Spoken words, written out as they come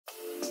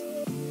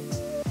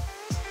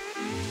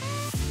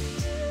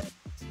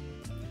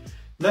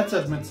Let's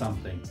admit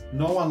something,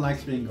 no one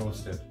likes being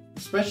ghosted,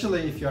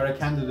 especially if you are a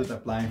candidate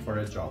applying for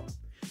a job.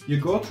 You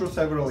go through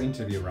several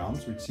interview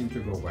rounds which seem to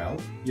go well,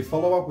 you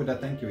follow up with a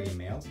thank you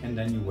email, and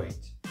then you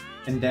wait.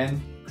 And then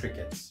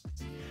crickets.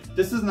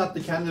 This is not the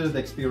candidate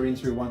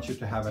experience we want you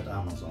to have at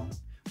Amazon.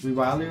 We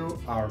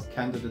value our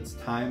candidates'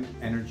 time,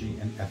 energy,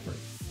 and effort,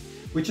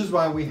 which is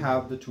why we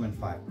have the 2 in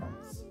 5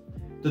 promise.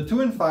 The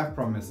 2 in 5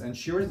 promise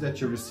ensures that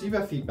you receive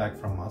a feedback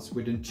from us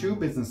within 2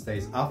 business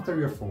days after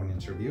your phone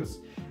interviews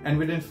and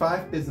within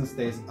 5 business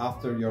days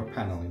after your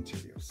panel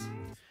interviews.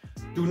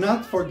 Do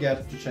not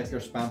forget to check your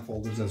spam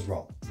folders as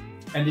well.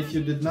 And if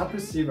you did not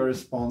receive a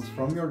response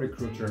from your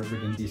recruiter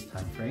within these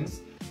timeframes,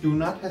 do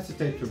not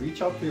hesitate to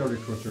reach out to your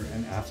recruiter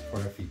and ask for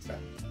a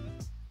feedback.